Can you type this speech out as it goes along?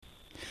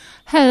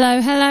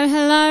Hello, hello,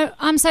 hello.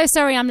 I'm so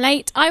sorry I'm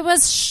late. I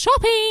was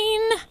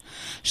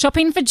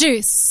shopping for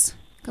juice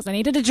because I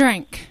needed a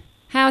drink.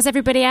 How's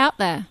everybody out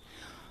there?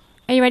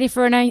 Are you ready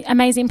for an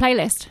amazing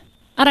playlist?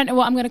 I don't know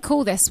what I'm going to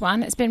call this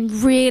one. It's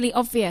been really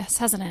obvious,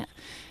 hasn't it?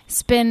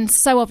 It's been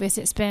so obvious.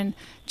 It's been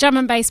drum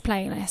and bass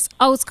playlist,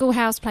 old school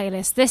house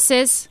playlist. This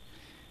is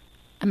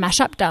a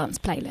mashup dance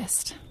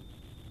playlist.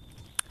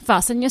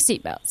 Fasten your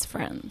seatbelts,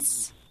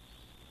 friends.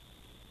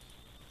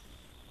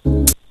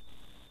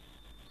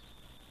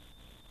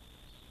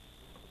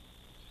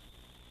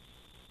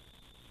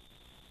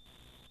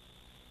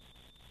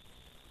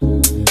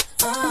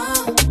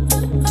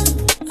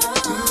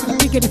 It'd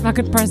be good if I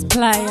could press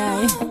play,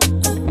 eh?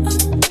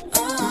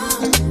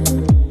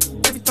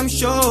 Every time you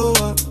show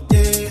up,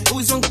 yeah,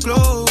 always on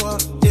glow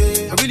up,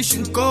 yeah. I really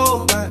shouldn't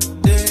go back,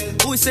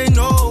 yeah. Always say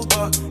no,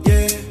 but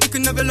yeah, you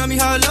can never love me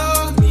how I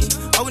love me.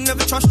 I would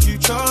never trust you,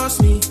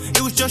 trust me.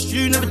 It was just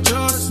you, never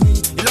just me.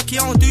 You're lucky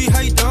I don't do you how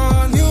you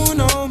done. You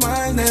know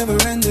mine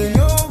never ending.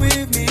 You're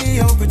with me,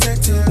 you're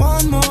protected.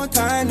 One more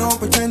time, no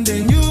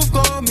pretending. You've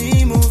got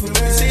me moving.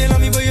 Say you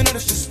love me, but you know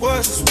that's just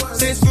worse.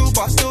 Say it's real,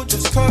 but I still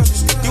just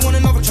curse. You want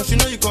another trust, you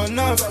know you got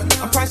enough.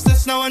 I'm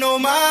priceless now, I know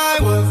my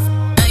worth.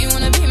 Now you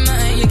wanna be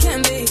mine, you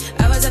can be.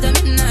 I was at the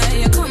midnight,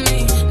 you called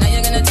me. Now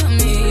you're gonna tell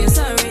me you're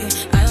sorry.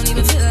 I don't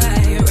even feel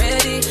like you're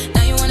ready.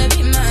 Now you wanna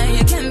be mine,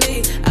 you can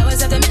be. I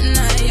was at the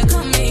midnight, you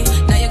called me.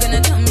 Now you're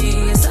gonna tell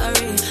me you're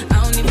sorry. I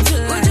don't even feel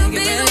like you're ready. Would you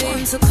be the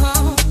one to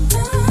call?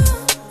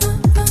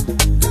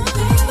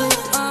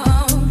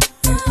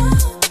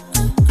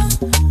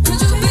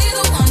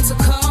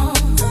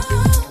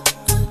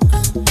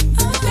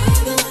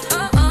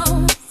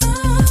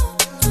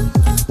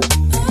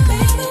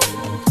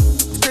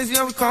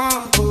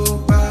 Can't go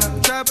back,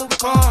 try but we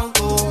can't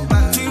go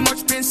back. Too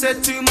much been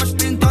said, too much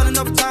been done.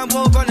 Another time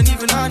will run and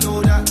even I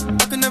know that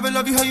I can never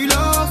love you how you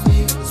love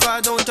me. That's why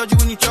I don't judge you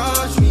when you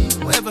judge me.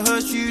 Whatever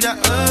hurts you, that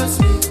hurts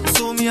me. You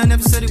saw me, I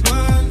never said it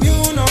weren't.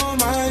 You know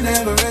mine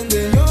never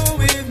ending. You're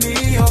with me,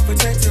 you're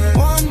protected.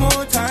 One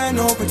more time,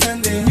 no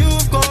pretending.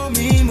 You've got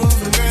me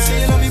moving.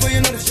 Say you love me, but you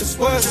know that's just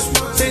words.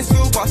 Say it's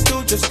real, but I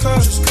still just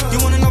curse.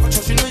 You want another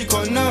trust, you know you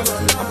got enough.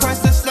 I'm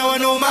priceless now, I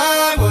know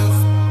my worth.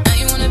 Now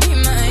you wanna be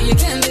mine, you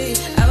can be.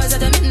 At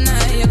the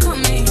midnight, you call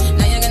me.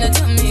 Now you're gonna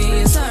tell me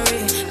you're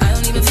sorry. I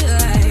don't even feel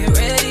like you're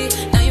ready.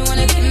 Now you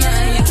wanna be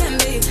mine, you can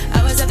be.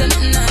 I was at the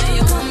midnight,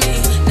 you call me.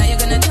 Now you're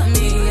gonna tell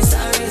me you're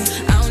sorry.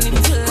 I don't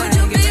even feel like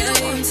you're ready. Would you be the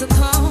one to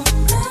call?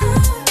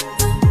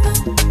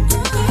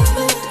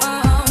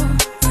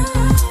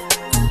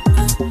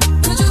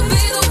 Would you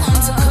be the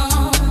one to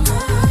call?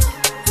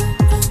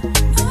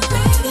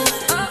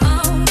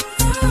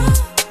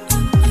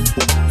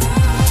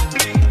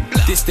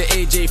 This the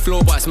AJ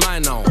flow, but it's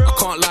mine now. I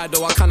can't lie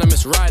though, I kinda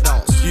miss ride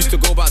outs. Used to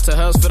go back to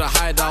hers for the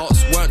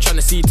hideouts. Weren't trying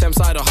to see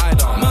Thameside or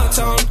hideout. My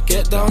town,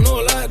 get down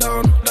or lie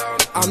down.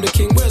 I'm the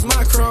king, where's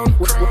my crown?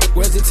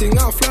 Where's the thing,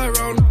 I'll fly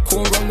round.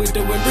 Corn run with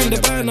the wind, bring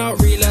the band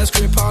out. Realize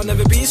grip, I'll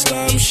never be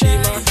slam.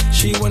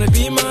 She wanna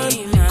be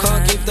mine.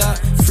 Can't give that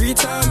free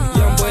time.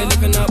 Young boy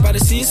living out by the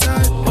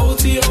seaside.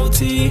 OT,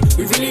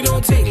 we really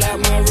don't take like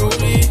my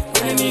rollie.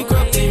 When I need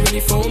grab, they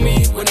really phone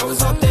me. When I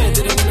was up there,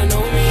 didn't wanna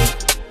know me.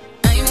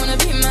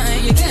 Be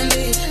mine, you can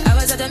be. I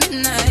was at the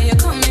midnight, you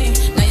call me.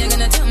 Now you're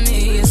gonna tell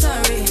me you're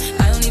sorry.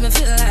 I don't even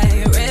feel like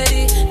you're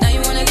ready. Now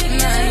you wanna be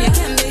mine, you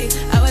can be.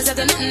 I was at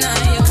the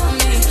midnight, you call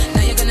me.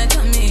 Now you're gonna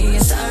tell me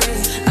you're sorry.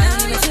 I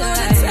don't even feel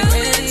like you're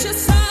ready. You're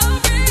sorry.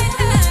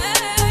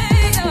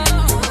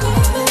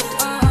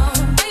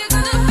 Are you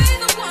gonna be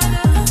the one?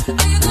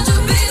 Are you gonna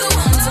be the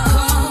one to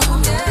call?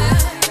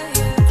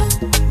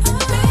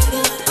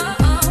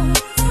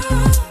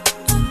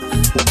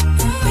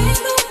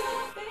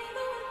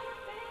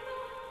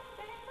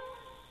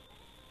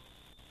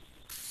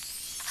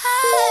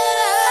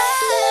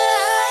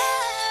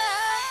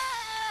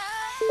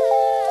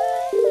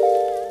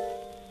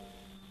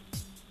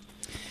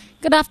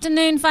 Good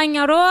afternoon,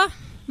 Whaingaroa.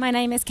 My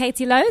name is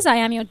Katie Lowe's. I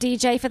am your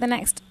DJ for the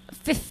next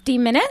 50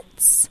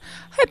 minutes.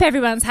 Hope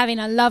everyone's having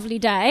a lovely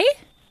day.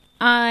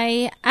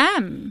 I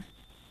am.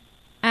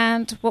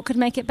 And what could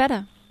make it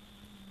better?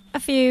 A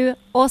few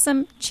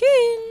awesome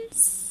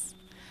tunes.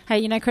 Hey,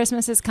 you know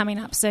Christmas is coming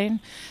up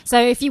soon.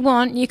 So if you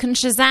want, you can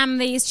Shazam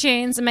these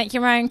tunes and make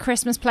your own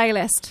Christmas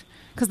playlist.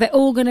 Because they're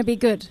all going to be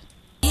good.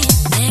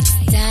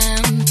 Next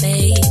time,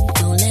 babe,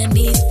 don't let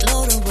me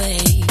float away.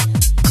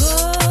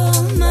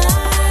 Call my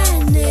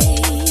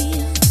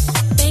name.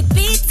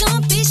 Baby,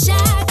 don't be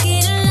shy.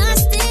 Get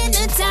lost in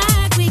the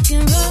dark. We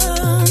can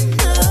run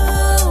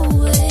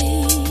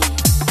away.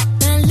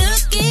 Now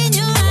look in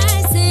your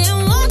eyes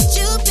and won't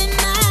you be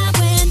mine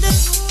when the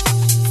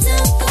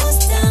sun goes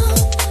down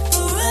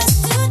for us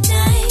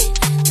tonight?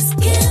 This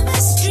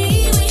chemistry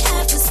we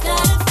have to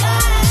start a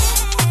fight.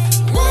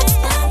 Once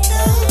my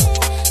love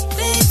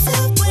fades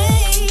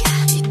away,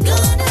 you're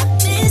gonna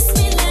miss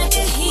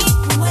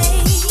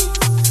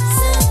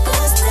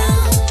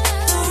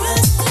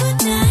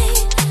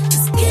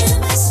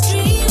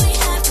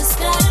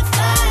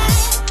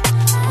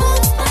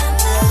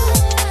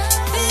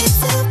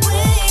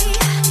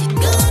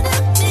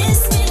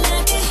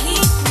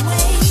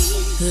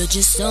Put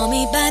you saw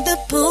me by the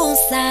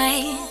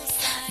poolside.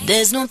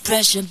 There's no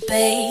pressure,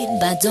 babe.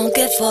 I don't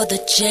care for the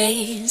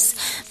chase.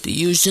 But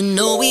you should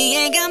know we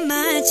ain't got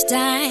much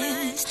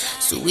time.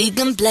 So we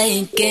can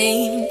play a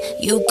game.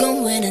 You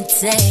can win a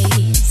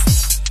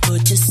taste.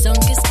 Put your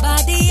sun-kissed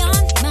body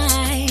on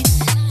mine.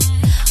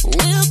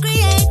 We'll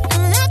create a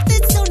love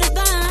that's so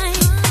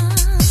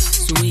divine.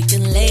 So we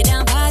can lay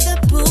down by the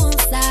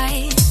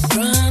poolside.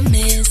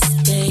 Promise,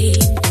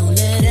 babe, don't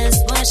let us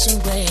wash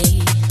away.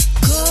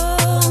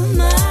 Call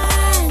my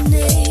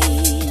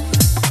name.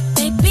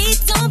 Baby,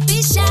 don't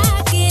be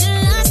shy. Get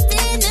lost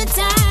in the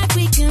dark.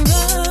 We can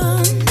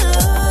run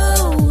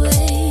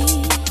away.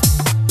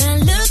 Now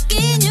look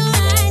in your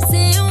eyes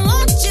and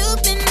won't you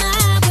be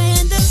mine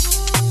when the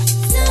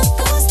sun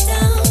goes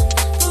down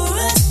for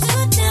us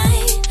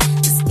tonight.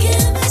 This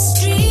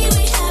chemistry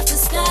we have to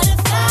start a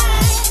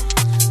fight.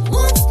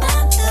 Once my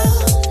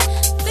love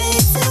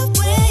fades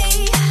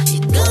away,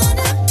 you're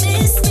gonna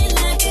miss me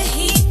like a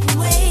heat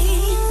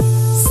wave.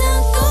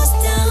 Sun goes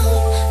down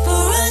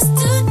for us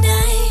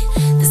tonight.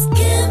 This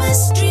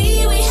chemistry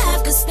we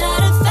have to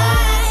start a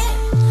fight.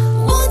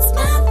 Once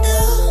my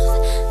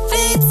love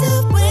fades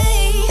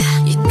away,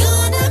 you're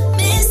gonna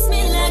miss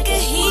me like a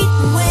heat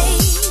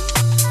wave.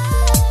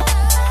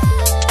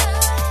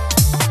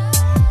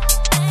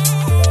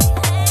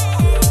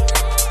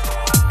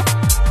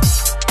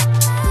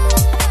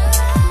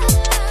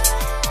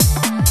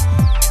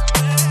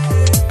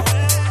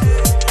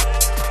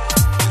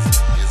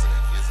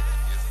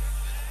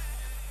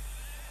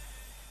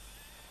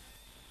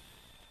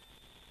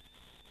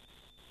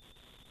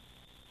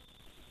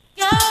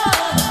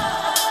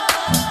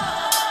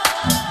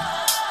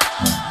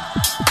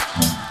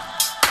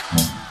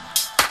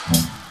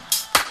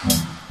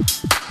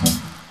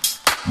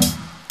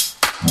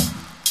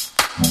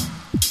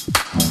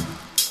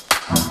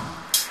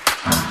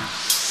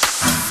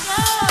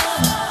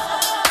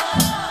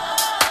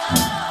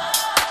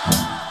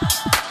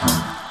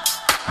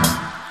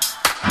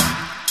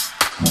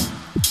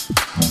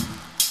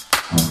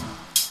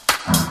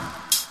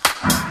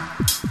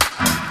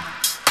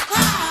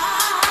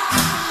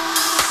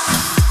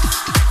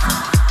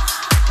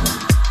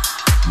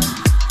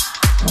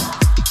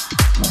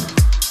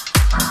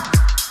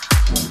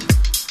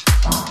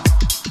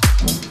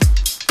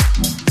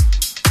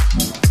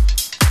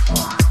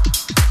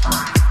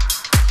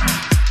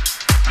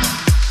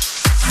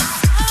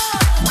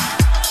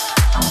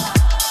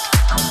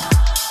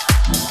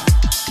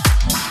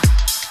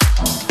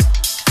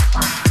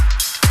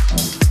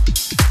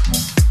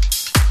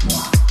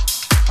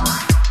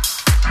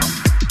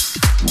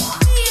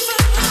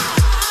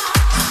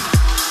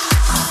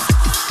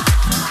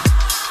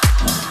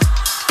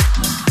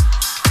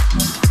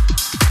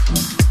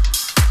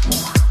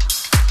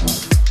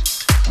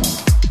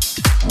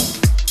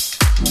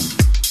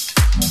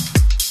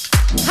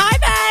 Hi,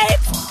 babe.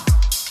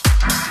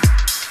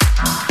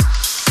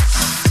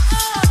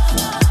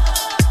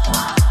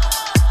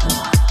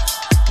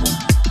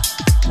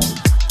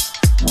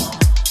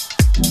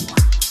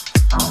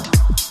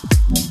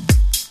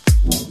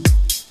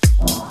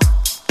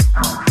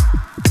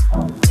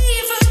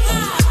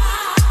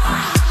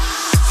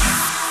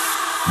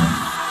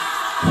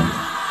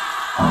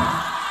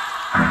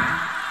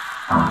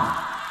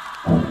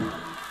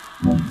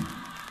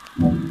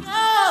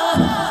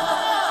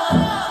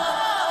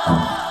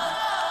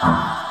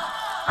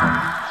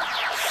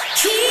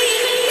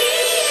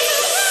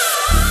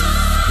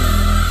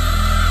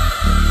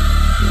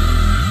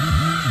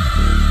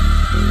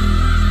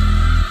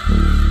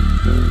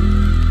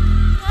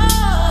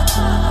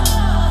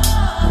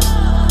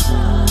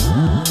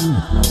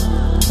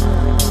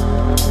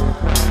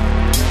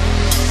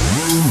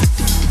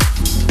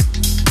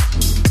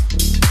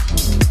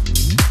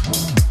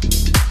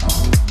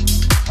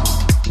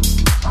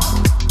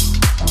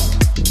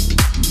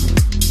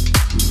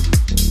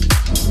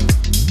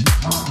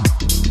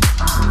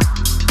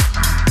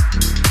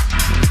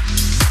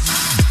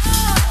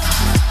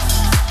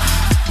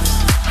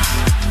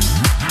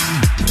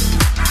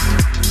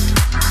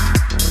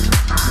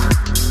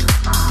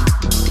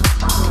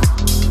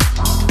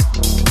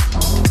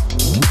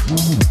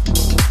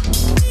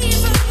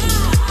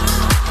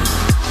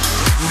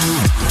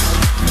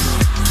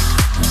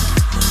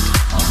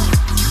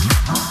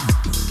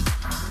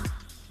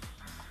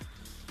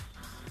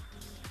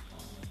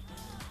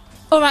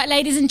 All right,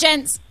 ladies and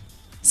gents,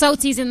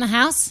 Soulti's in the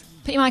house.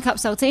 Put your mic up,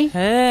 Soulti.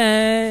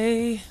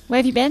 Hey. Where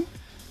have you been?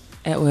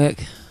 At work.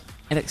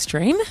 At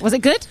Extreme. Was it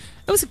good?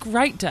 It was a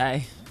great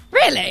day.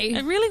 Really?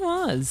 It really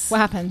was. What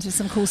happened? Just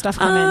some cool stuff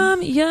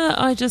come in? Yeah,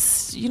 I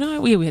just,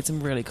 we had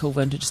some really cool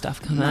vintage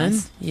stuff come in.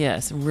 Yeah,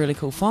 some really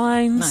cool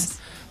finds. Nice.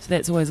 So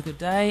that's always a good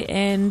day.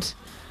 And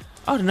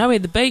I don't know, we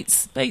had the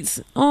beats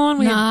on.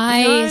 We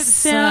Nice. had the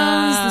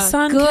sounds. The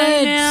sun Good.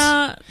 came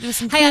out. There was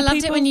some Hey, cool I loved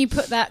people. it when you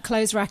put that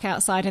clothes rack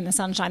outside in the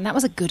sunshine. That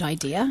was a good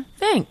idea.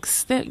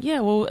 Thanks. That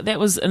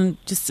was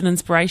just an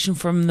inspiration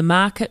from the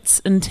markets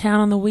in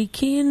town on the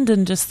weekend,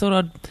 and just thought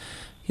I'd,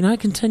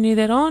 continue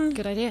that on.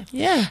 Good idea.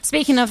 Yeah.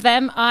 Speaking of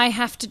them, I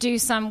have to do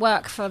some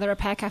work for the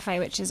Repair Cafe,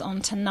 which is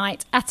on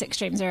tonight at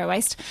Extreme Zero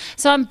Waste.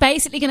 So I'm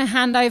basically going to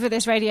hand over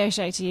this radio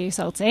show to you,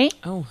 Soulti.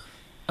 Oh.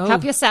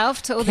 Help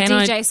yourself to all the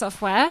DJ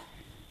software,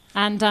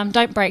 and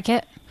don't break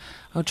it.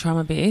 I'll try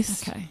my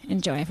best. Okay.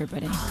 Enjoy,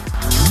 everybody.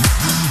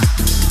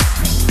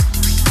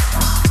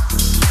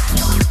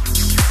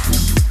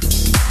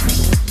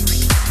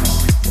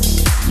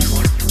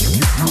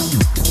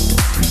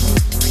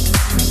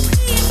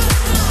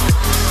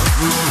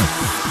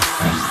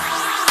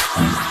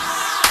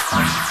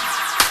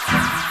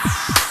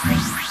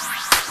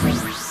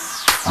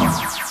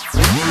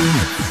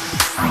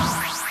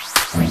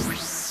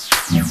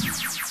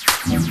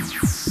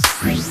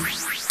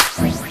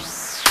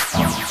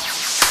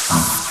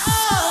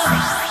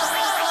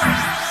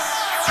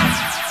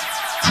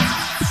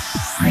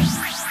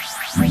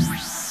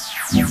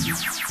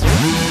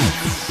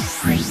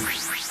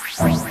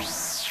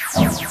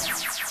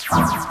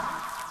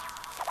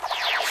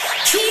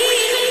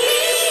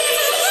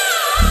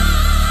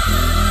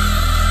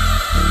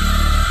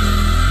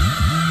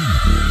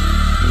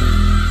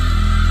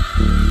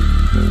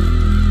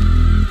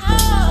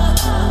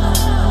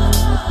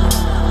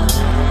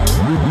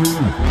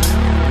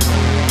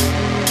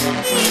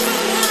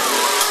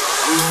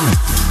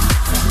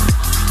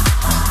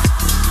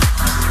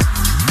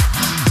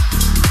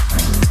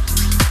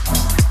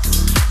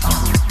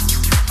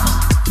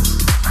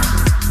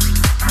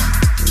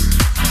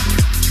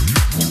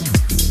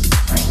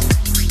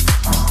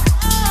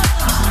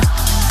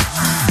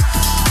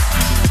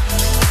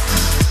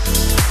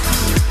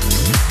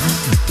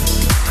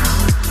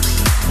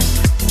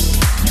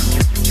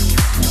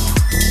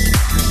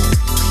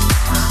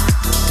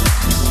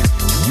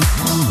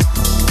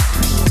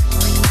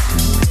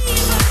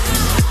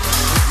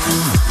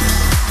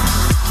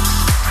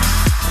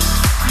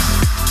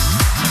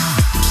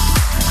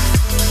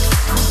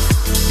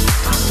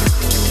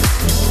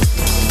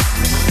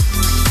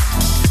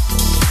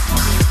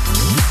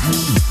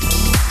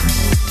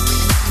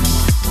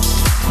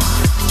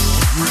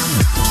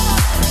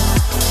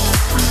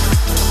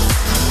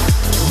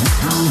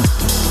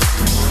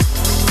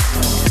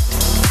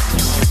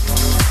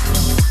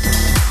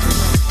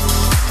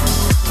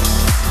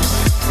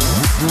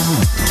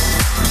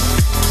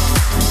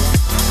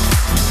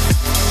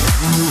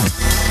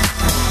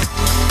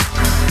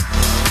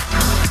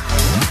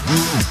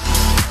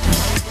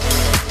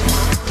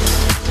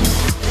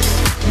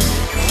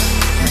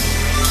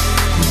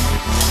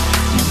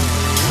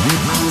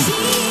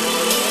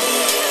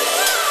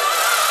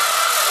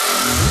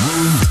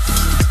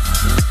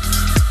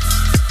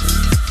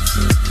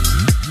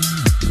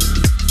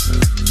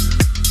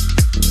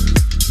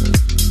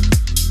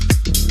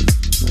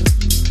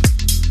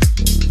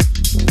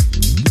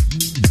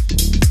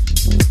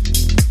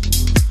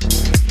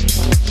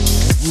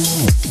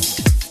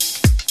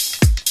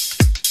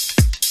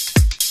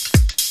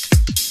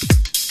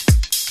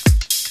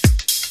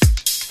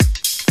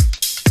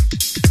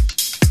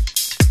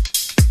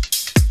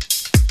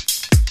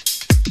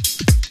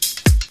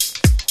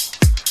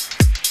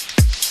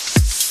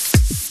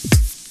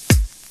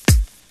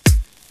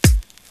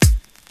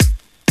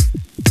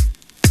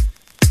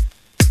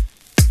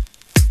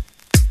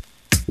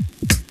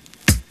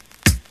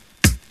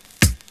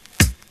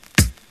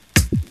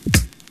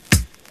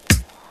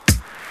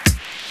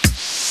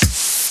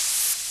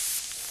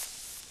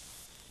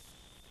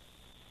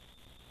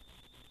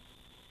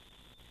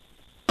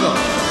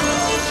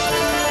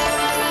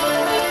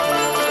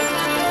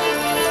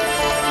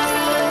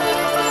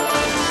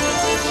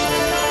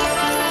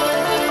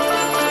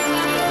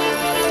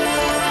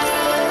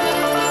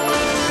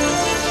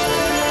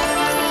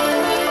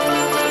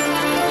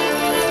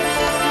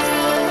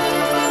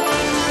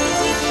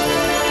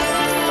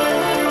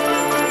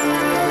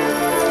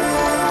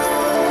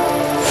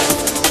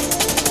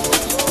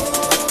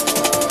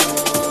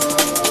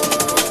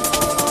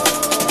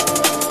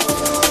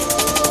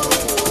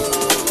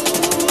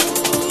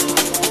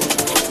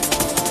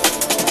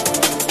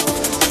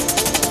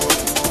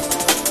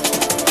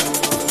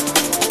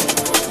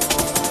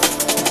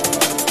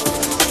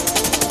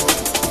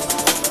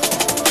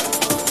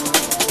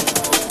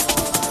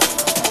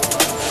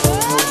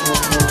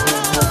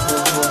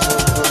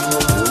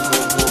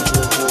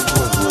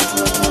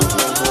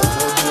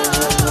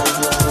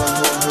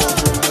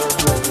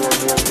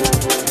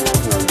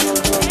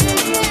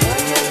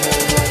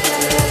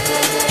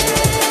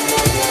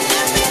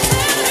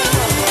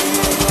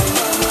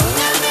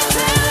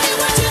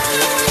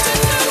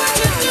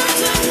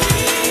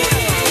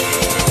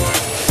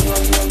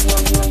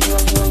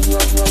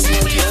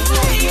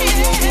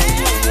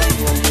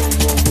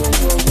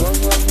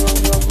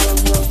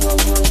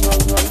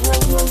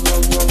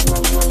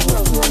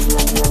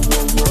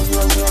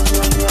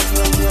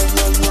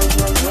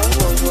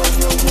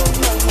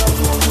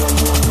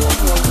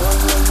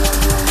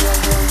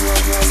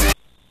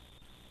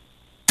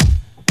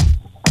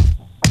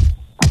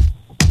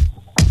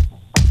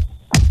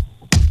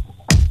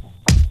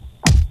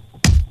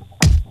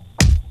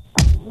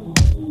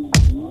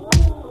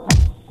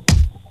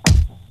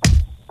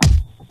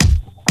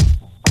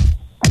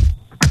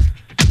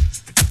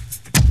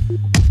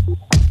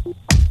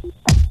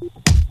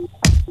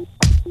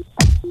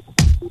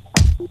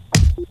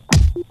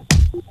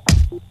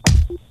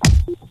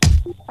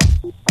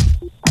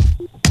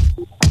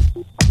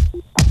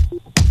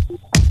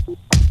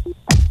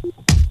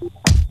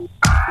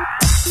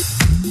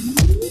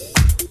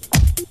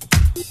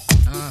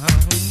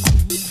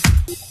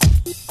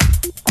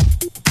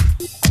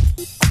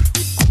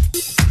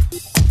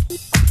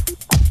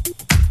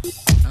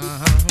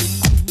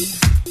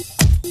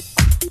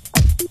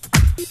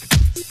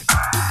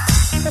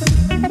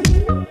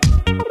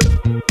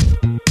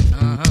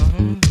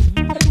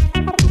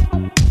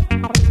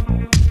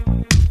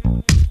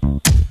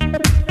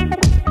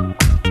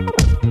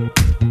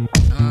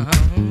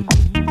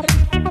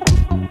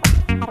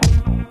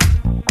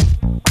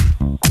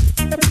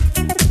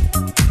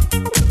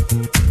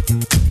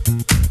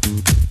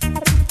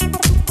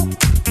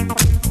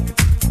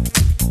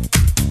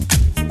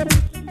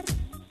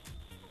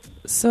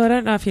 So I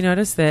don't know if you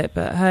noticed that,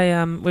 but hey,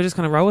 we're just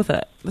going to roll with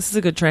it. This is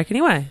a good track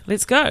anyway.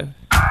 Let's go.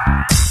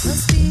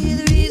 Must be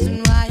the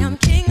reason why I'm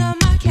king of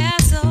my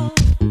castle.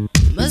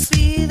 Must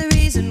be the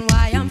reason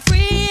why I'm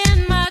free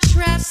in my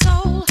trap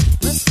soul.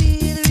 Must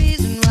be the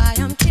reason why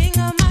I'm king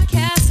of my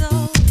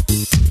castle.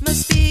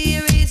 Must be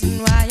a reason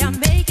why I'm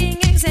making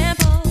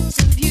examples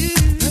of you.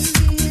 Must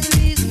be the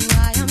reason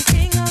why I'm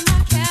king of my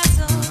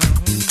castle.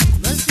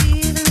 Must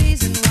be the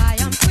reason why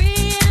I'm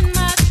free in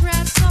my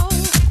trap soul.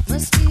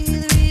 Must be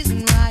the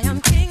reason why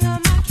I'm king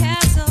of my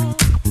castle.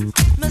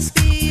 Must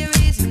be a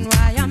reason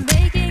why I'm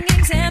making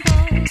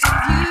examples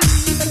of you.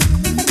 Must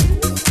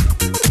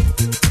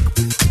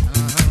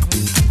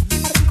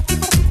be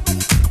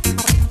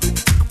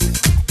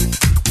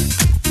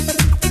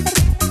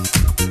a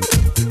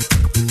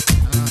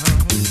reason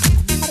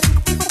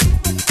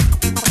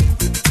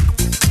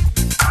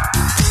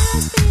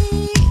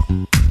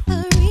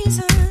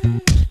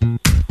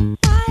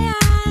why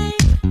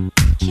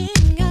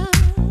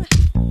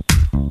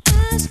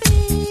I'm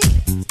king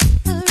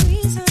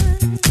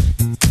of.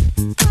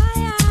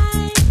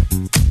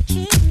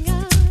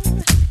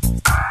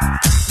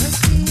 Must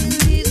be a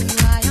reason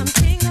why I'm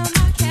king of.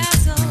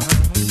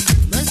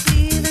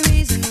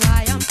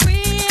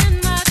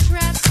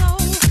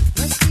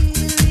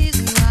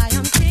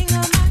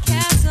 Must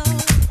be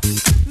the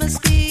reason why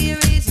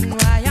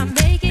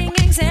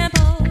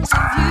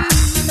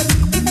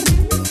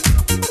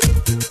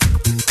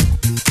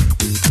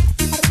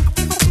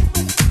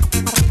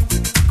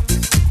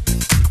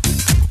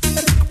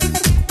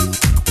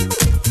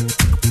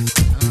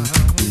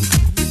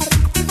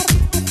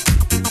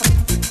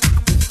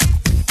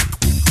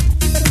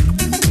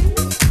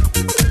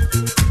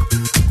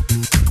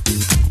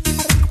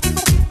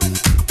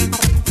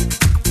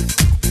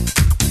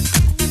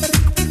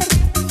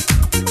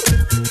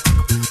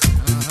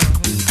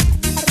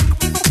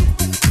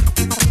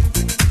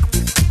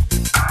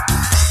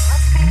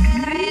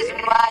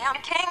I'm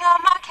king of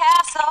my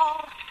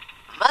castle.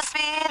 Must be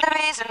the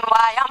reason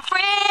why I'm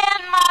free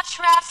in my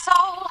trap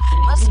soul.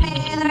 Must be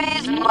the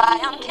reason why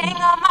I'm king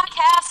of my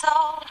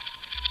castle.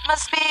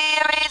 Must be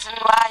a reason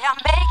why I'm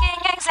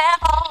making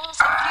examples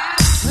of you.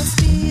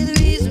 The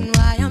reason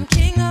why I'm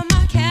king of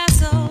my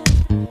castle.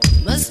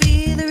 Must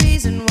be the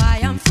reason why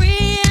I'm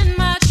free in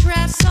my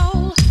trap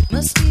soul.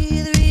 Must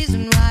be the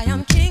reason why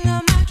I'm king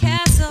of my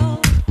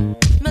castle.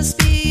 Must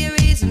be a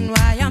reason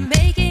why I'm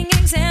making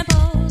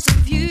examples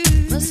of you.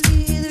 Must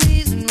be the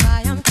reason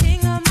why I'm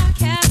king of my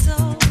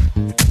castle.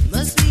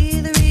 Must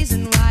be the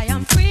reason why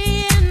I'm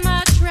free in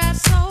my trap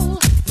soul.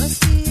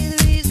 Must be the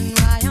reason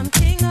why I'm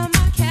king of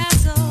my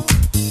castle.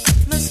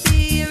 Must be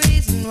a reason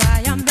why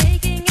I'm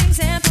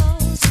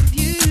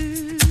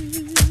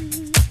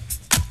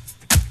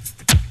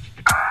making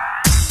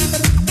examples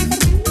of you.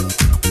 Must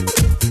be the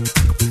reason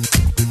why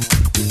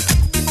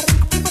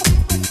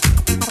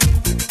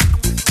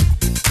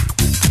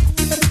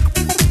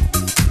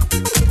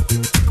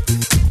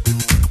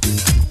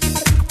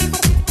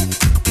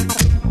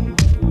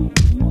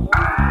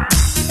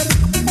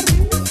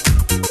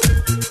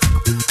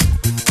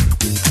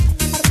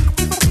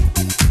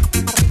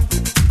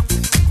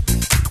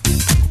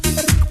king of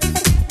my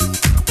castle.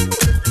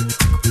 Must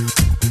be the reason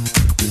why I'm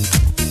free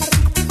in my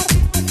trap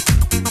soul.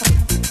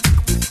 Must be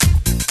the reason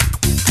why I'm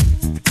king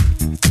of my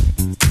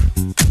castle.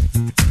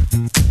 Must be a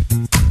reason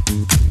why I'm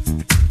making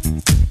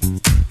examples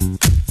of you.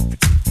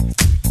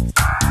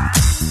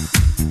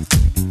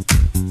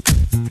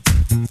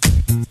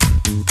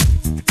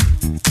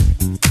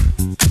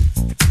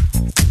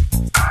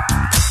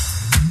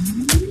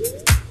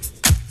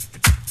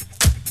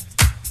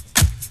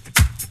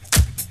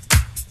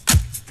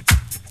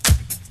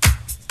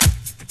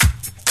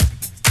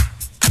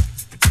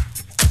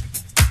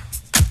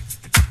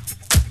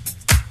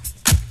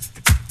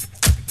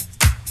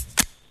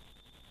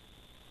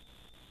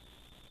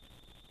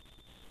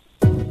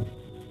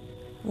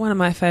 One of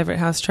my favourite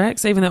house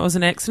tracks, even though it was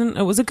an accident,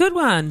 it was a good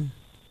one.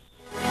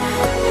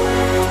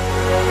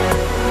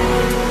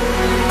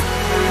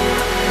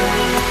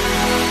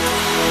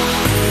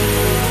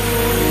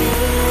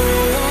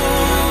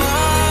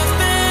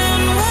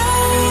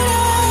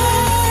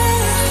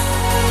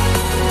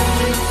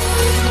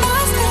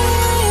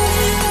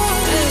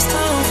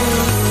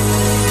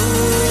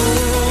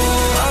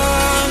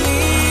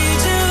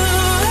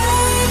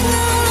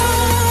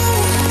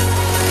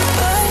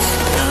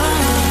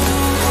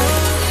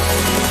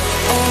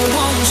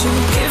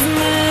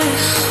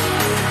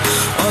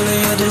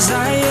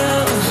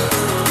 Desire,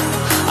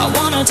 I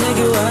wanna take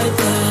you right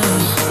there.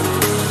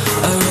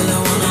 I really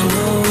wanna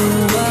know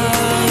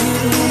why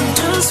you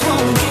just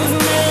won't give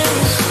me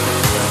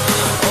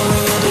all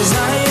of your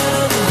desire.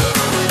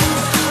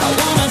 I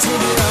wanna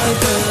take you right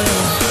there.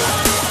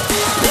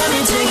 Let me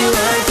take you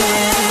right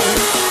there.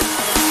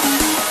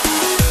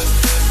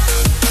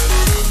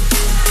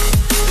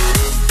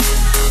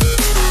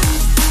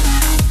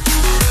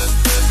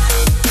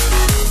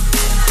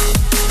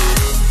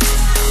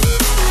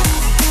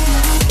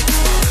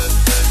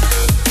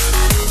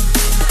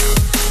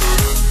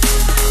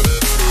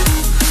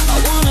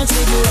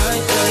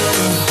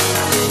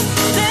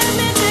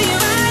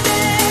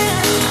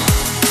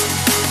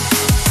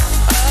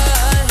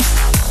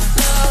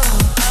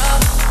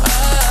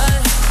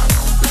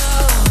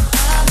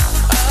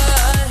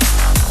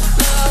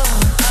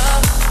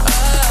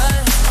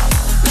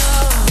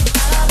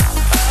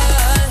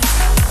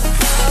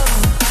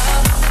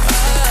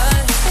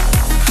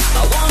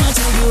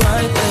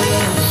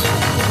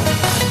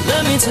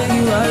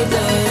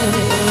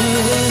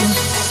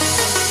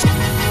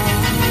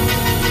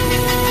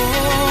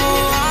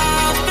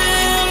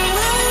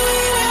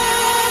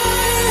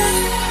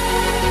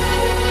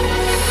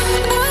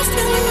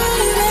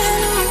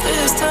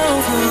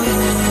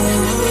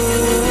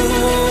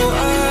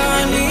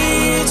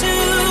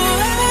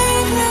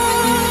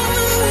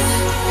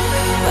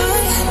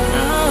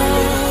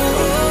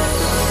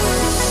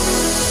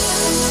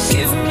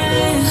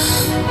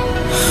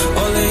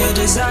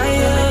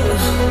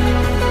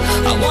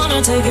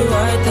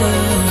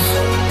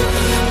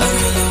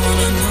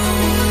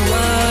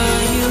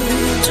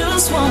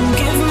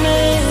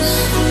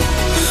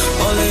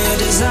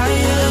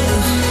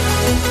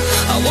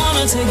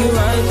 wanna take you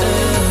right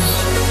there.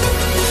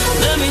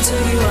 Let me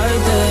take you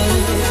right there.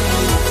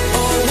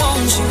 Oh,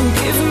 won't you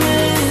give me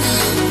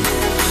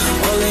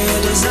all of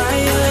your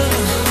desire?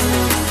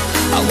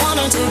 I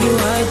wanna take you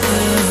right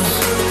there.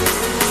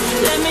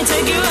 Let me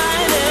take you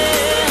right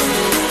there.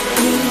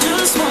 You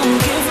just won't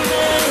give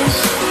me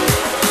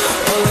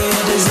all of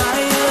your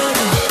desire.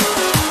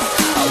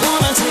 I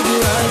wanna take you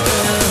right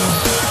there.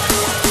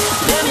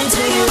 Let me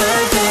take you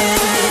right there.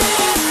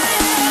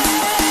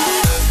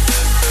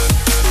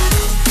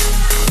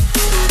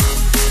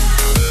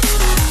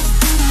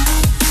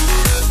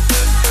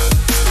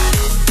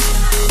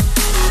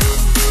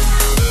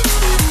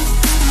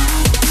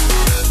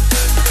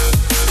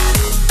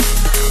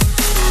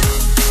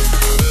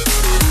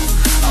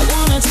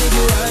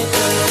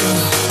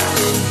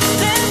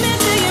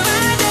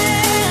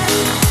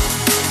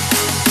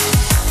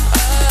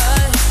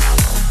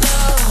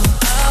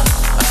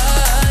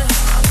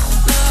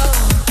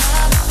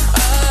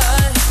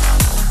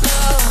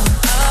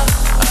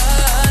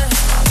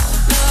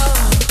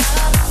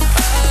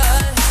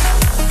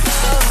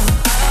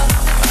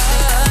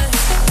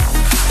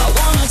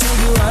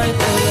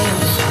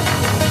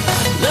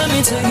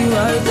 Take you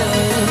right there.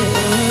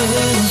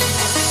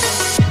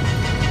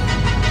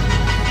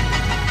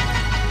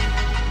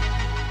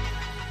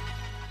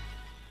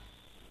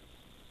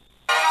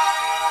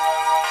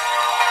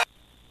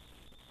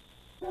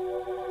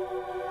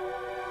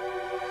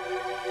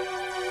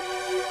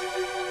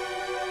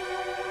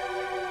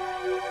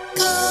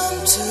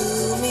 Come to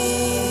me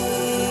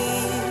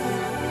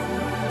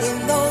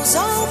in those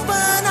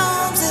open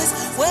arms is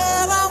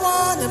where I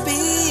wanna be.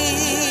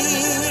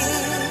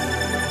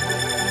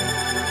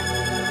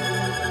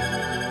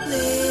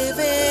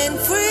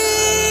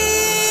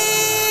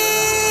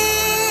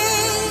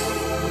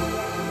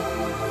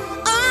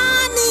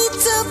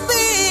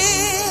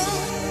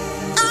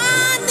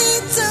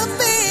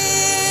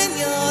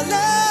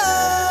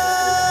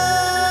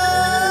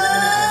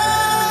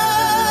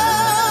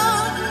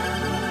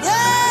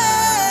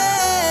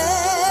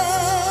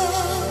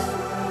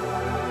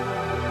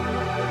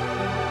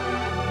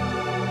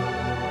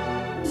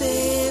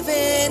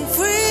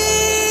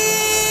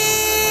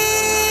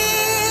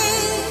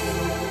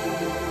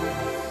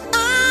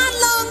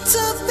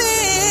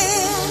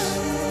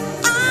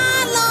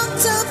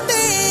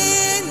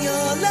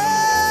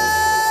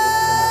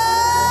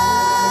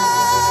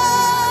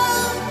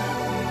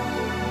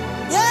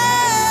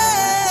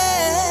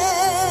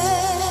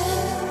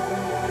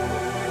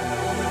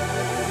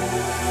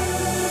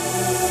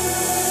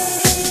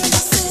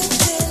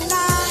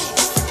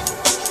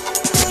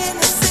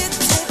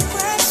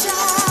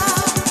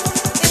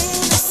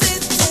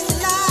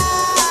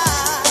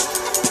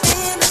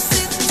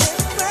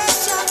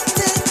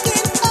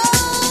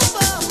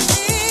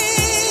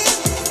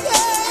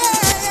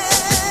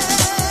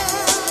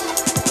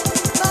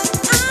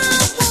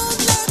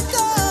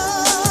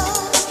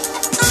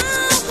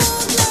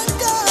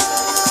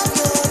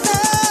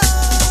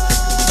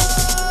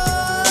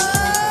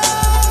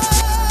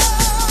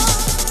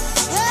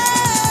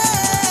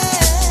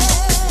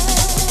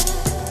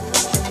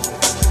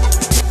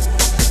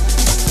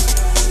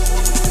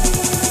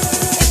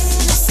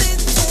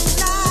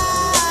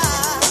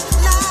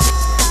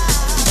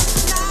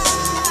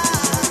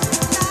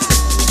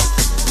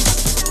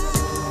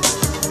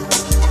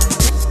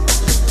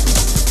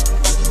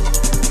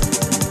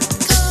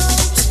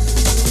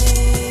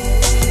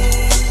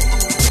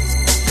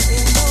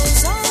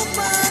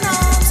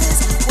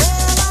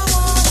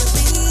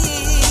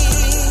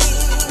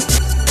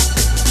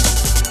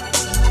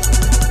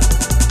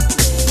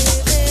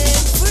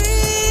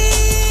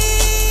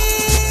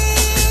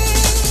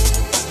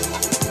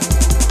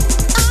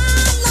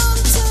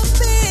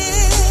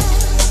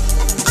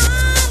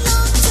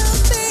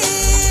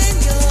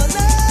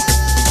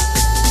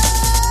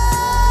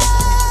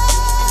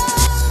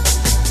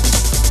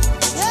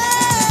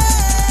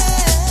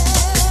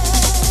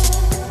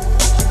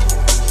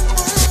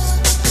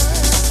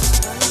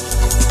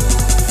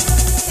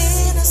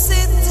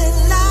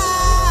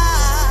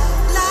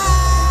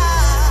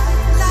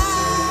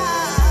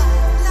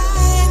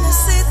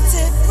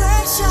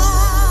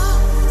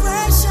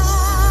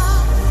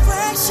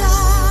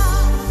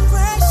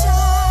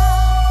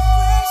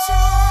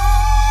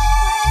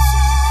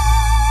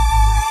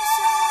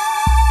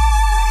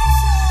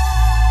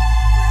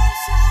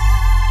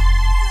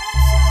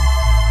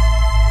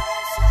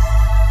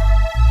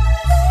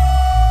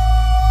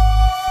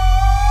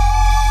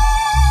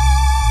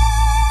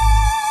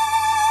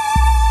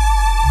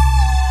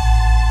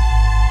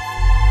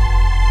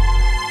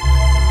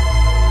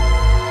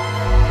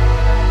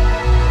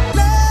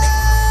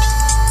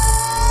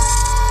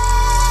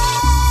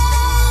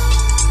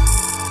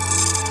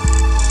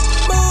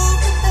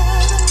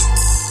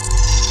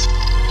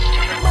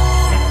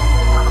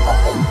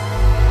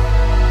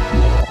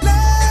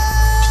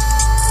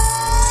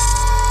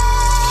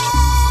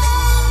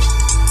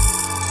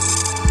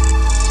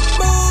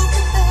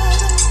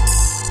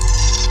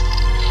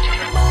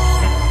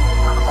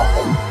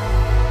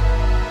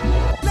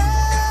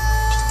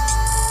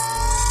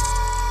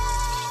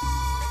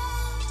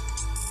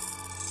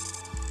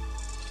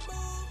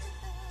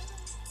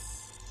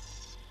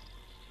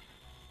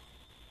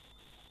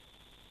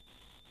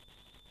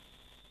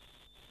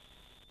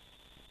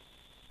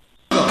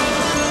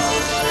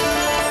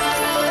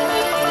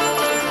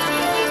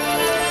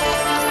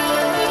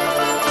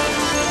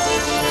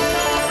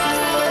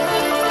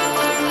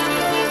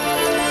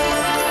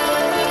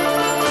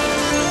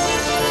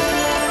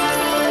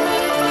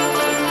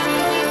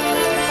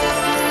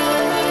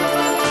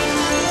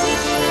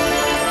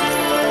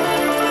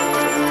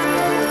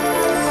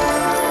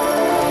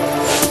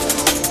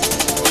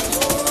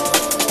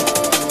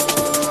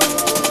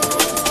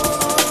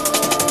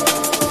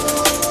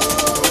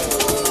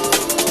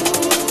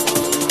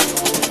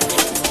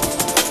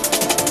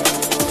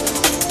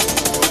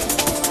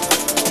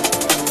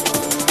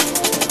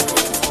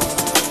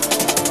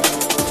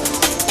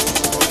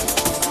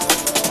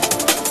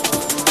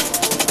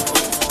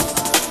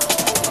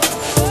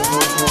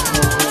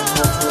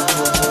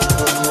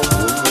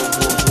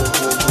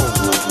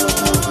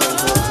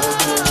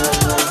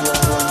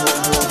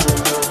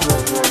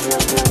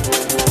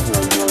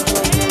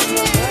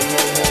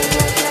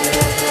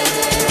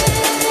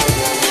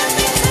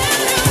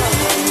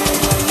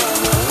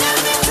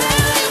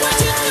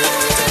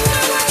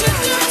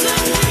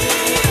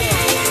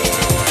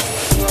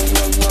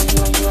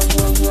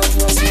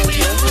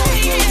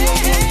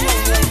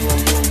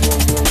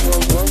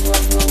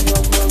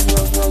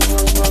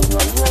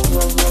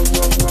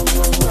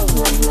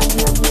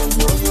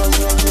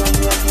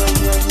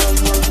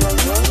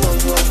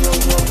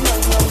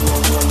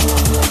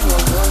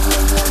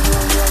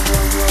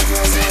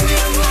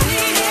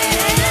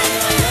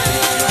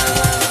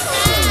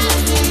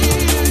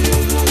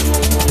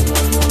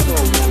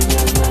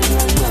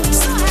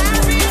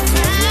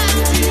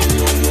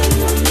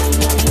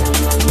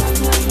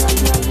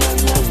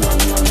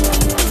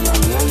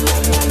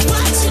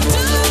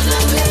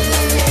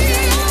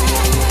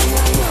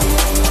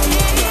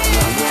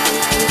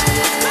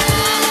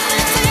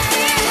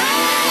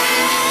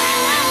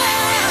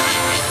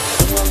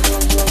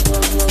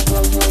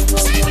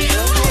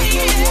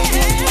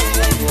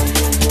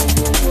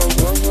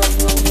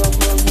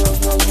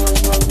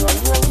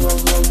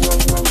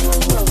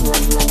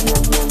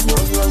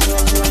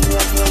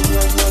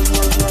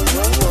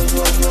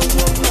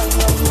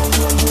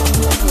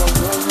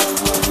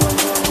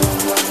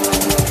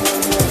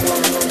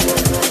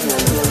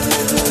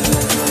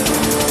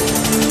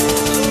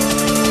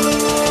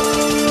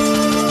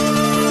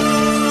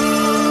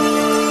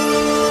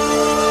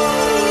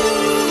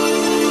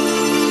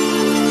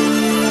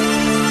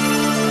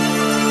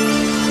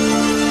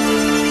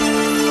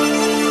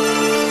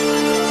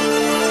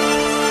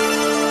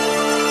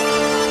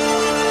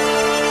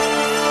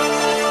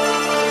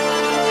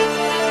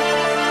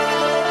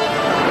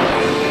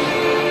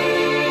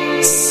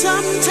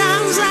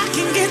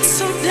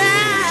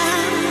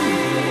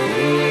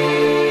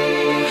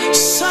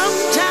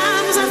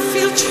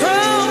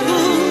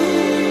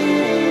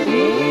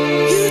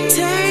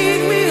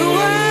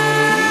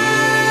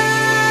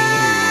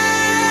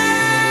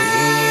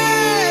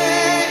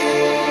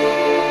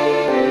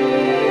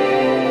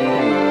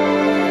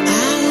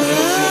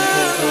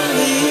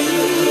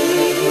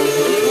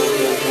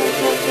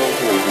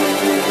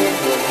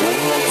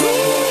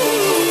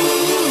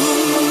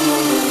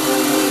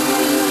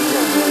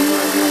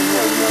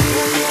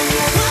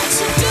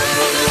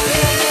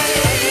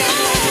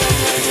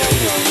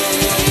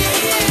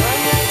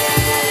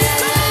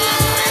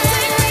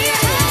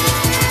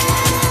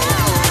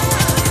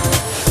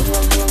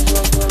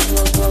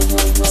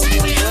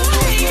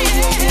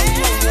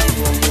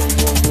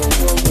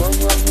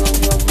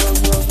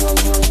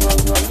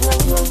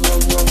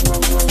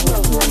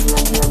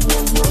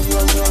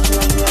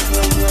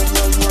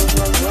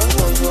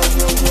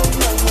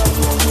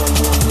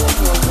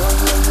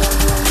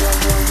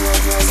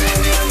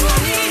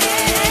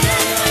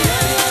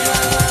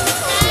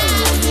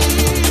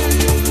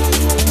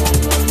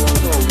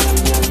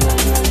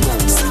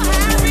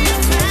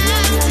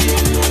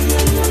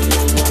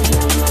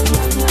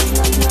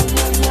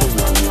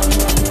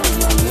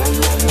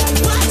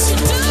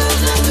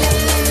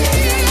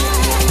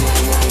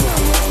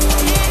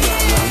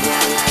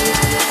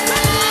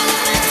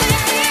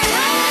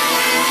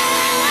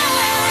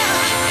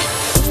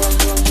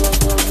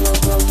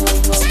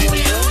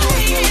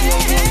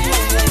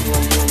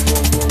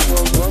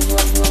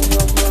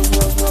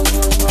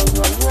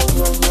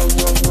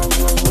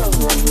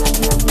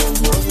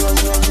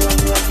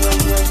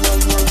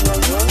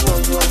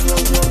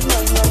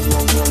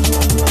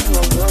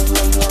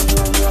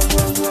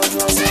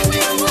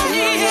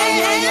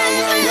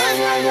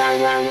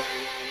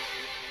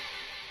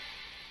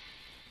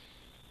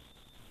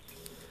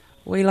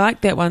 We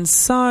liked that one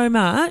so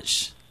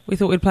much, we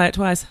thought we'd play it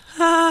twice.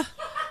 Ha!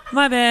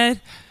 My bad.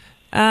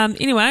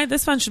 Anyway,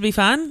 this one should be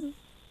fun.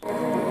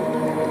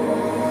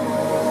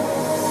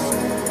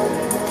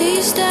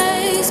 These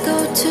days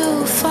go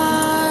too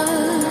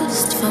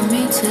fast for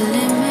me to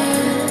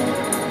limit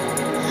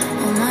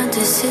all my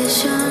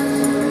decisions.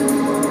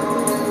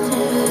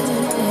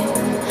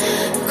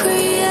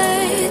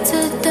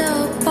 Created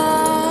the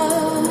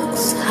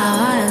box, how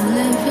I am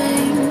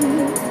living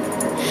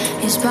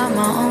is by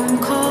my own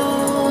cause.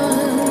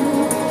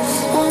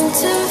 Want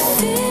to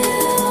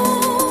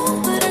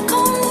feel, but I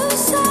can't lose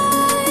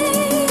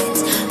sight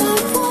of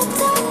what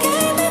I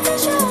came in to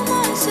show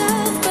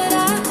myself. But I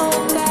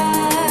hold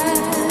back.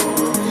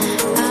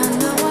 I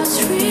know what's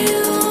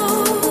real,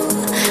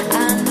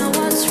 I know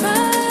what's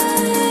right,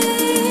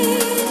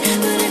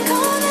 but I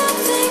can't help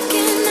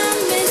thinking I'm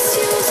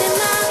misusing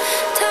my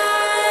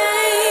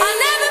time. I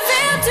never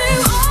feel too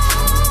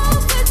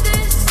old for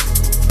this,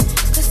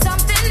 'cause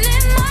something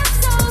in my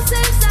soul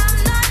says I'm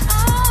not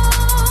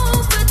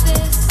over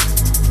this.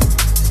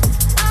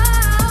 Oh,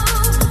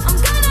 I'm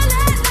gonna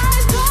let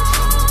life go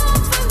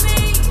for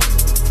me,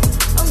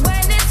 and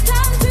when it's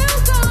time to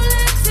go,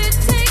 let it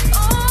take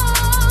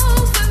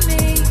over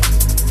me.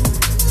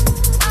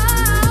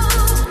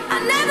 Oh, I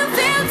never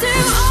feel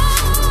too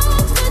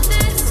old for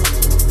this,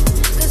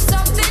 'cause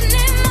something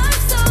in my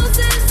soul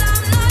says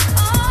I'm not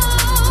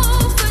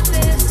over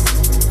this.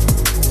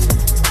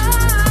 Oh,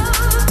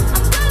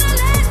 I'm gonna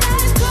let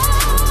life go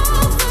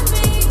for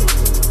me,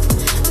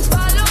 and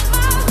follow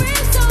my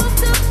resolve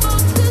to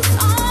focus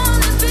on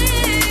the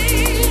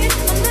beat.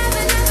 I'll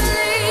never, never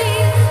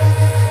leave.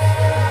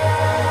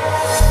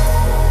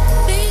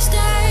 These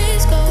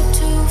days go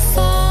too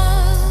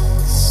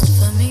fast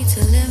for me to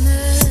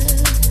limit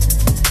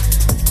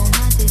all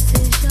my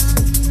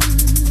decisions.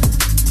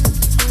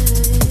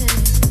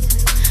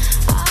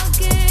 I'll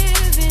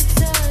give it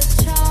a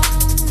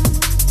chance,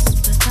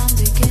 but I'm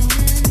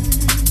beginning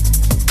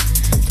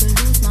to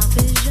lose my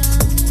vision.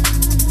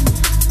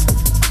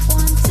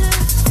 Want to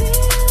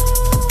feel,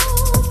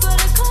 but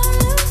I can't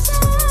lose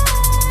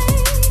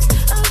sight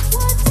of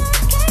what I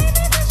came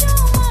in to show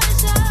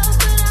myself.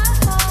 But I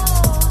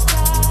hold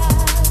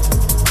back.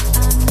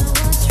 I know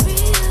what's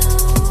real,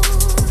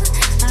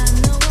 I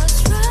know what's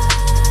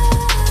right,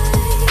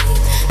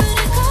 but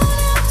I can't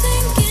help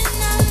thinking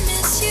I'm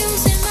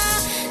misusing my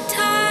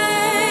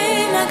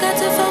time. I got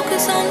to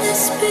focus on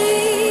this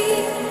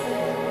beat.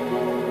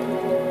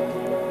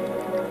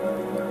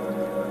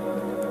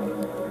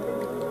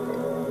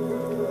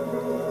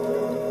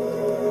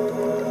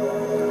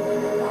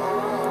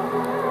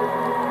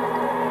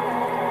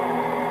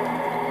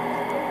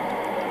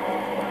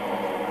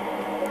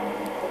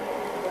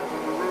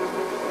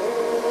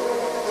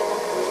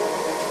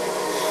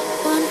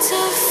 Want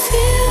to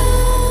feel,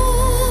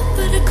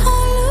 but I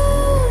can't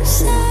lose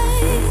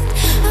sight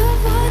of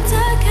what I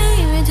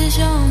came in to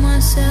show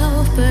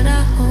myself. But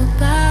I hold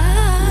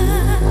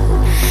back.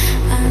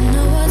 I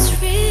know what's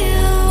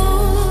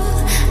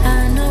real,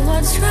 I know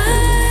what's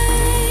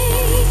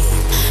right,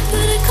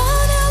 but I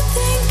can't help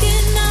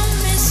thinking I'm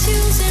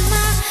misusing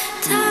my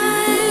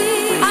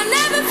time. I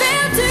never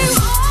feel too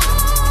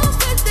old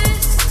for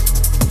this,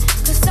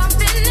 'cause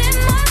something in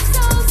my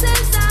soul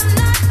says I'm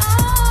not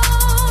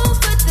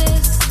over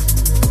this.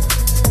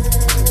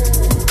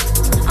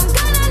 I'm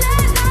gonna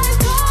let life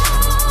go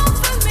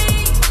for me,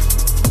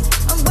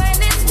 and when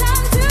it's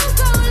time to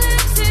go,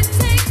 let it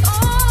take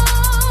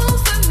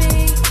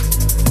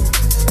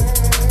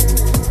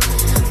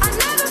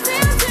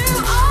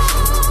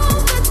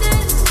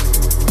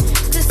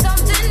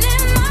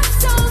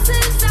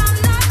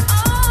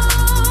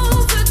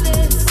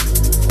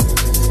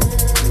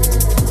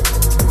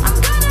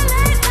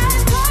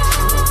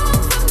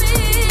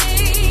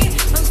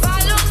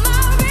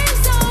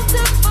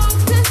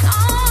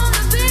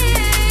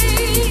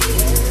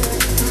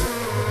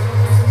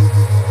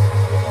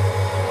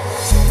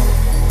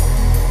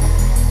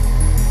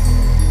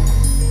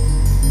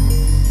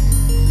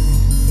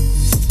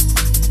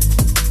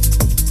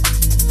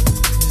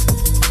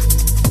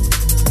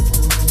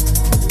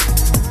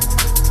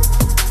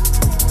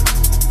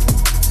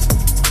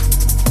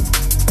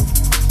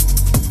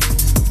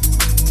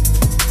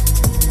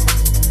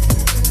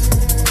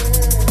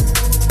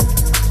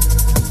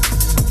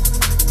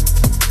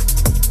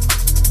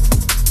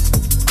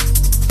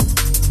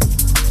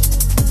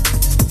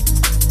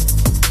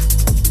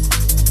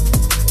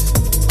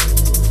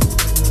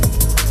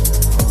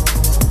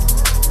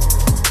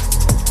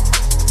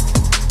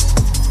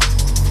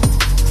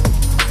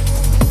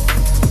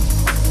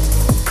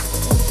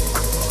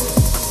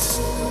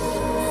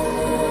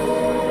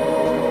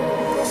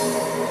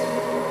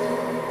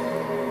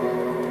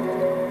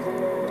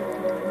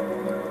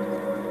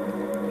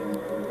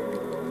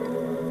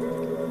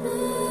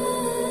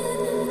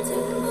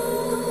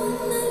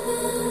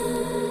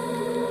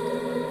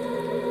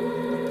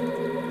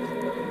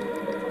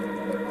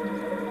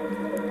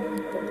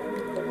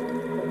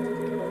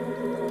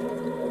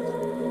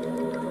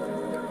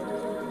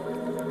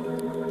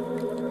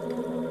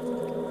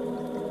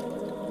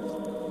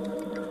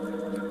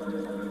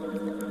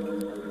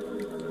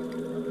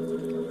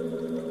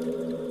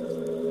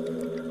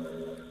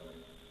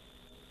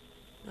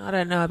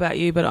don't know about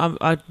you, but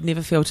I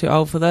never feel too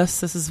old for this.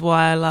 This is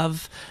why I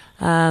love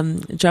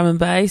drum and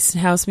bass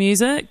and house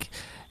music.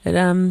 It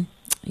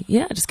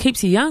it just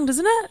keeps you young,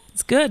 doesn't it?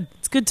 It's good.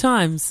 It's good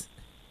times.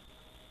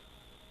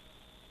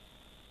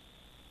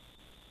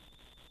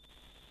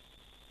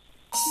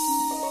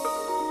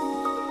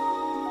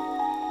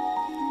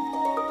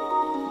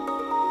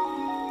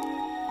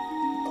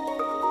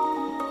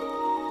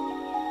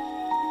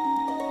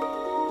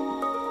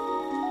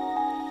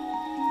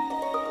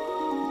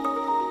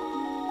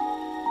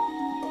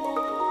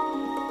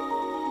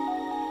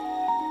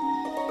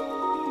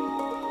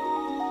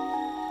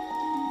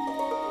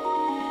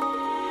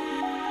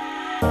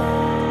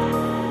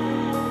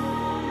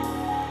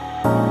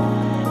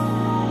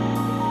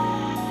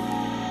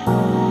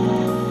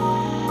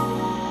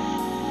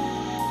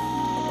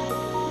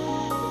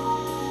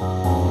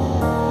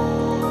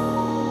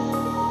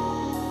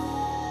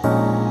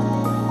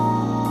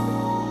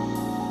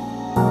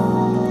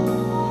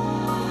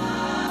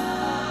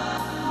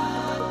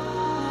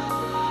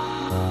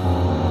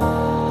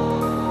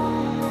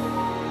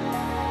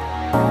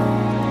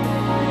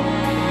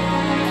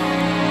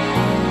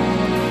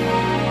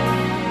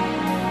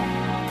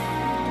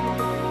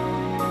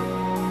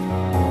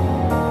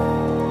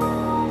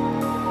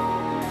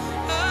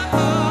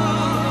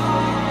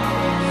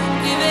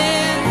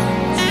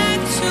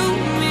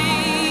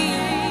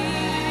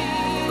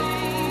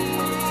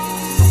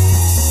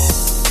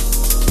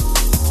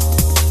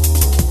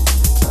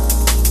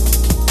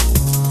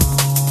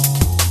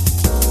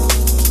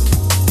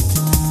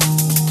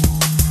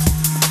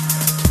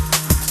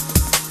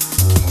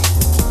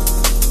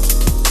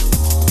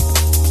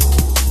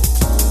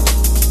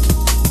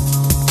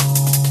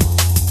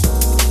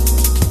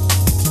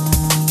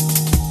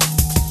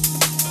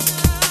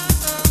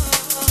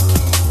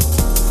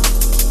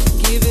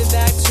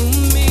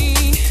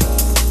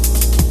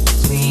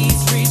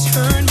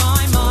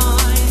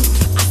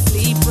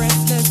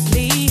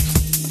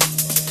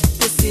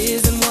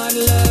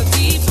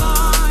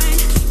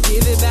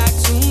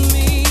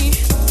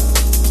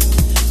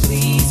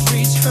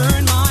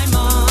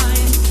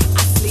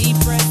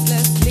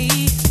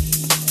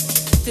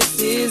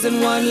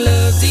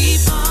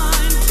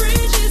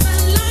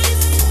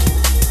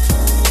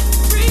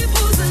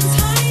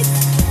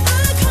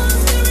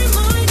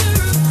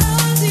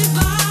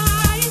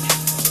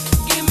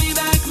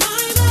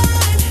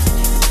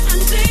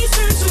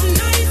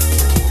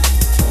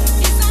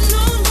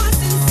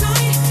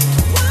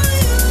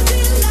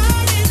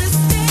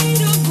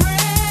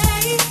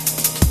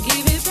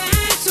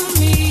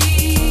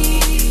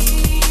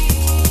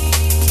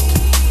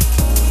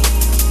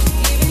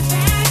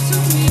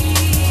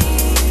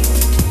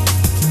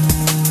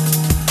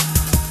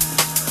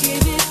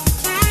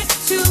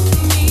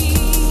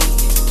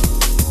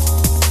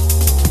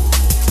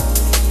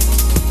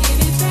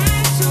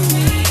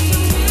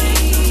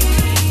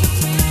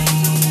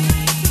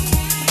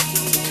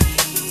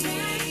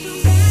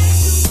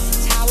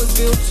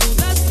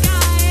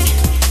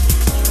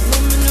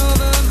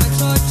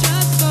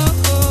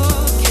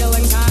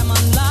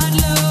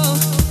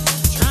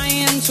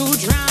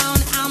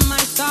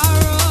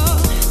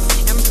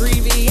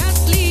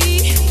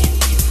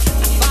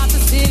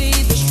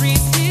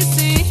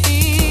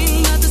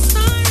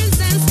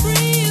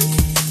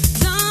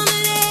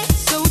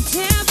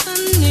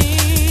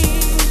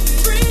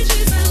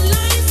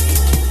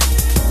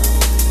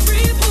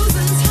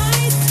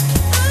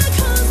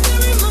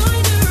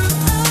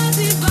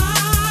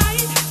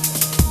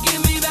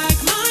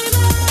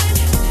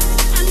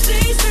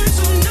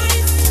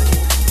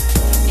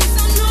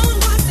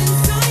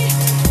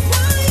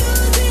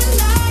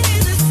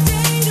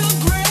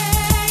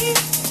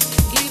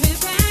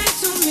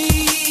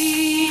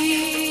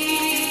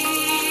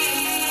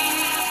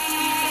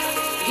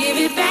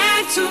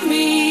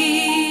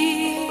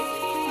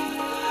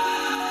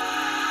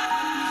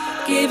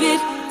 Give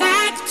it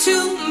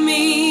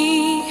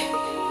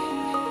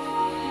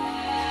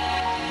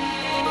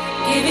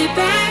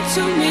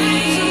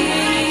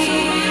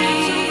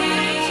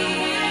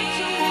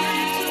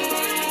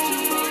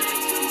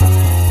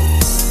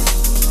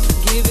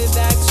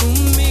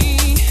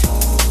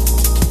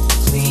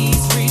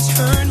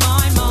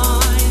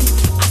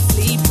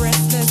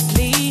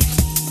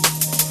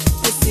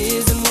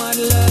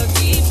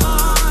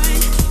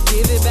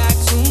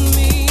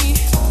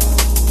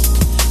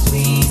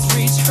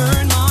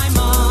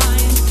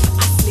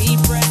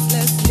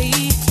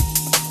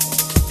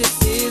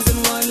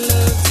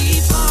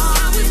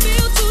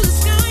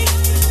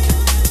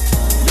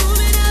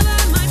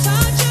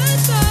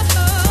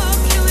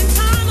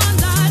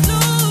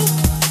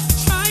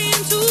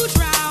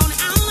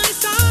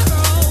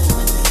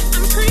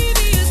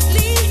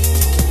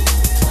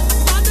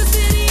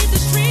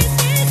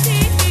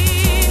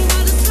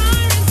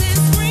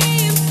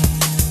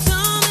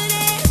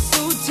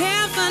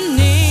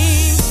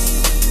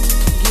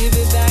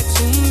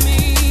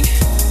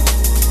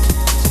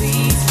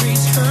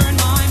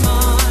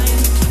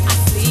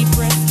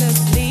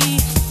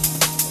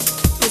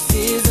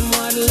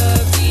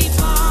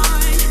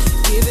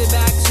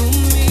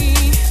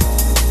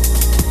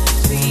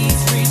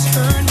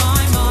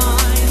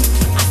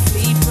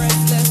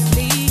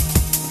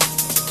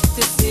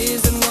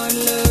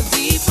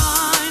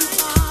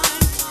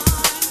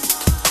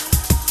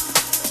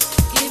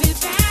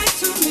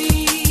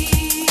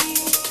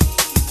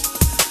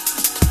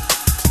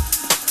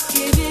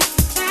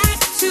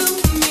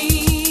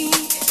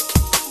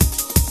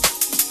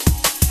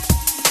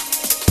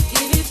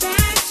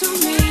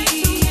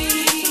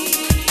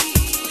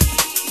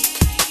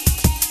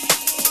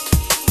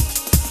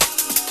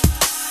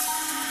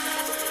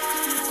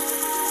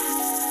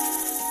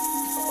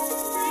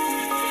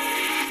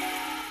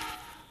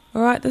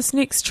All right, this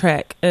next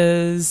track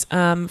is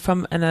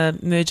from an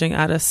emerging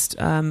artist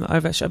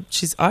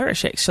she's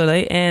Irish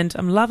actually, and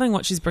I'm loving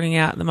what she's bringing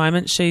out at the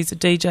moment. She's a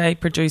DJ,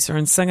 producer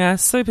and singer,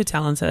 super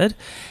talented,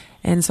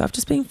 and so I've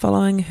just been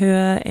following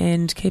her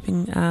and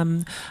keeping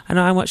an eye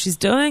on what she's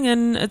doing,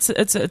 and it's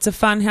a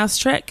fun house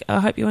track. I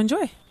hope you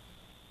enjoy.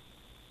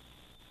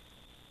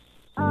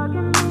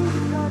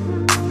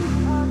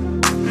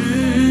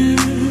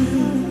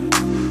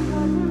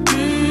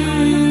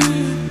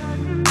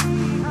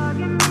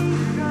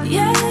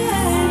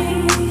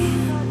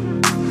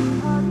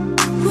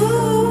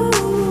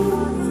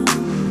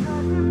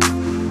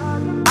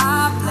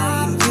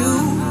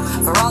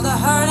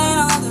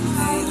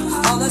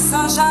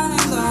 Sunshine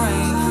in the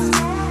rain.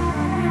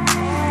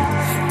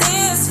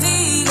 This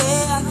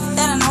feeling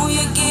that I know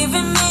you're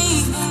giving me.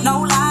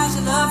 No lies,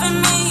 you're loving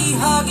me,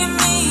 hugging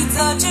me,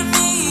 touching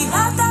me.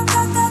 Da, da,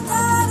 da, da,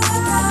 da, da,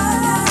 da,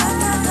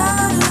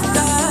 da,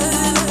 da.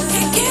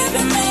 You're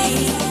giving me,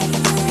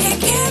 you're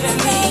giving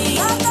me.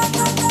 Da, da,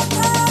 da, da,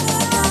 da,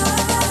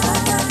 da,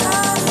 da, da.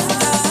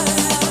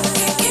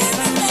 You're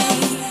giving me,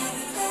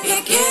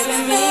 you're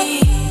giving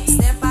me.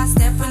 Step by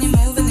step when you're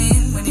moving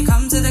in, when you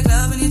come to the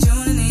club and you're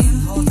tuning in.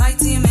 Tight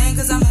to your man,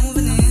 'cause I'm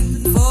moving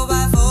in.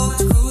 4x4, what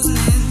you cruising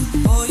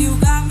in. Oh, you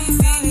got me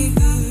feeling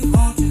good.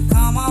 Won't you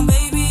come on,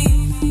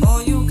 baby? Oh,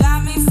 you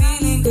got me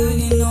feeling good.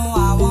 You know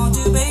I want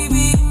you,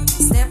 baby.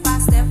 Step by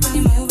step when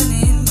you're moving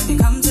in. When you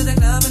come to the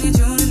club and you're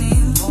tuning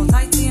in. Hold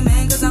tight to your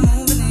man, 'cause I'm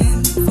moving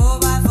in.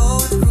 4x4,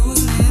 what you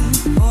cruising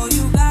in. Oh,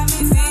 you got me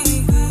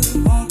feeling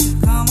good. Won't you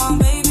come on,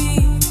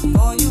 baby?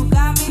 Oh, you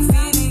got me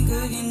feeling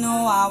good. You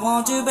know I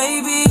want you,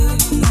 baby.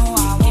 You know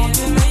I want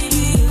you,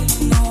 baby.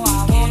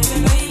 You know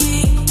I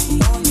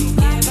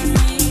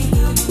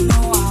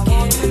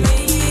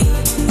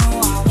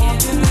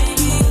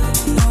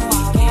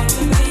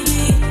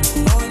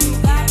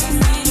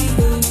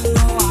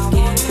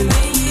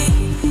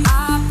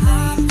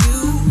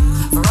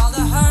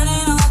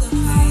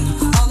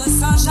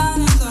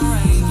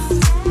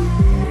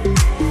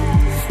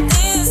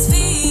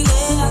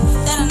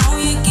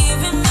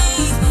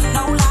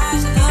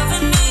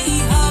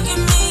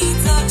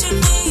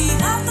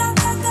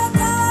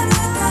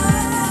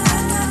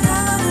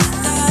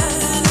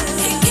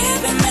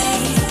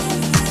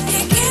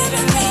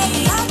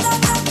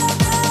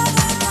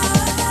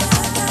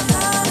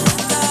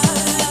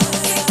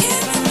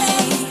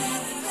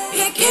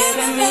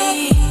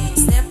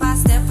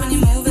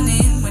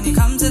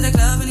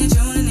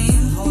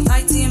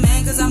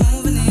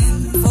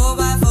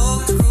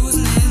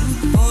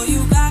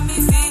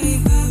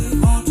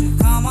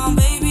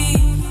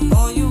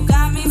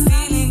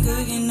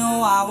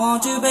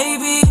want you,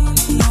 baby.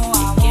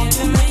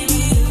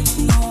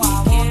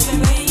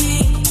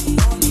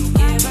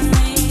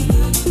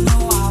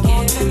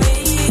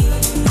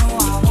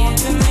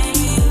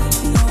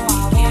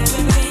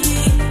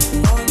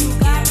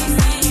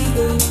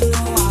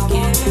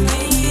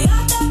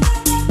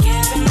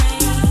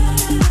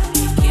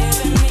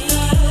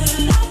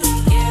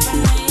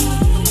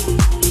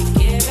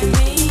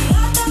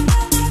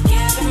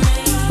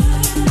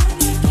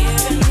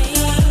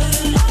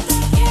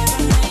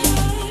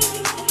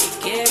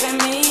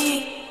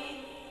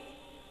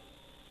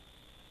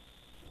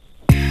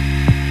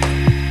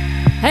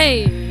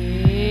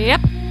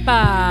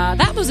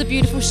 That was a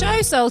beautiful show,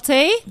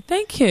 Soulti.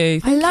 Thank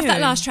you. I love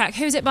that last track.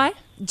 Who's it by?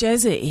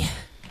 Jazzy.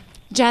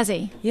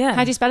 Jazzy. Yeah.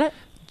 How do you spell it?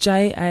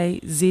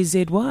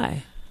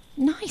 Jazzy.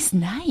 Nice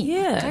name.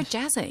 Yeah. Go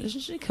Jazzy. This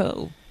is really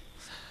cool.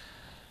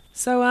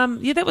 So,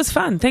 yeah, that was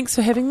fun. Thanks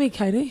for having me,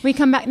 Katie. We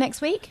come back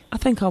next week? I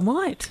think I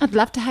might. I'd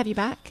love to have you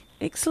back.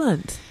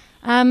 Excellent.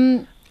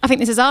 I think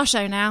this is our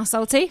show now,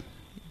 Soulti.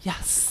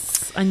 Yes.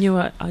 I knew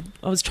it. I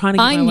was trying to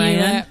get my way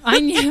in. I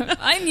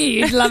knew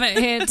you'd love it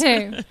here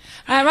too.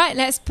 All right,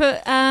 let's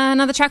put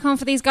another track on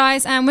for these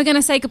guys, and we're going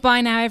to say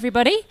goodbye now,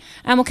 everybody,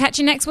 and we'll catch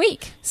you next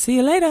week. See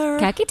you later.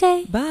 Ka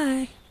kite.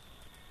 Bye.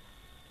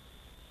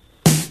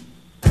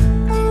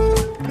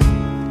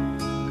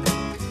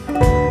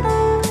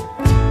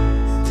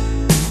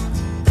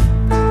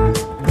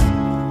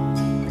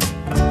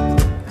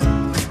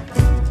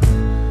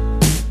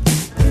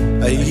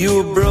 Are you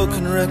a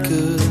broken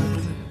record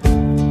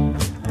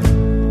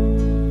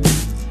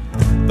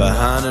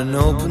behind an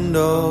open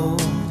door?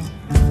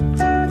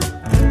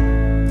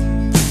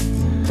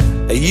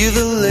 Are you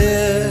the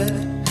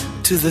lid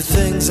to the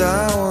things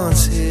I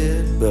once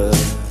hid but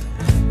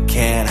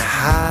can't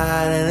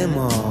hide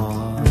anymore?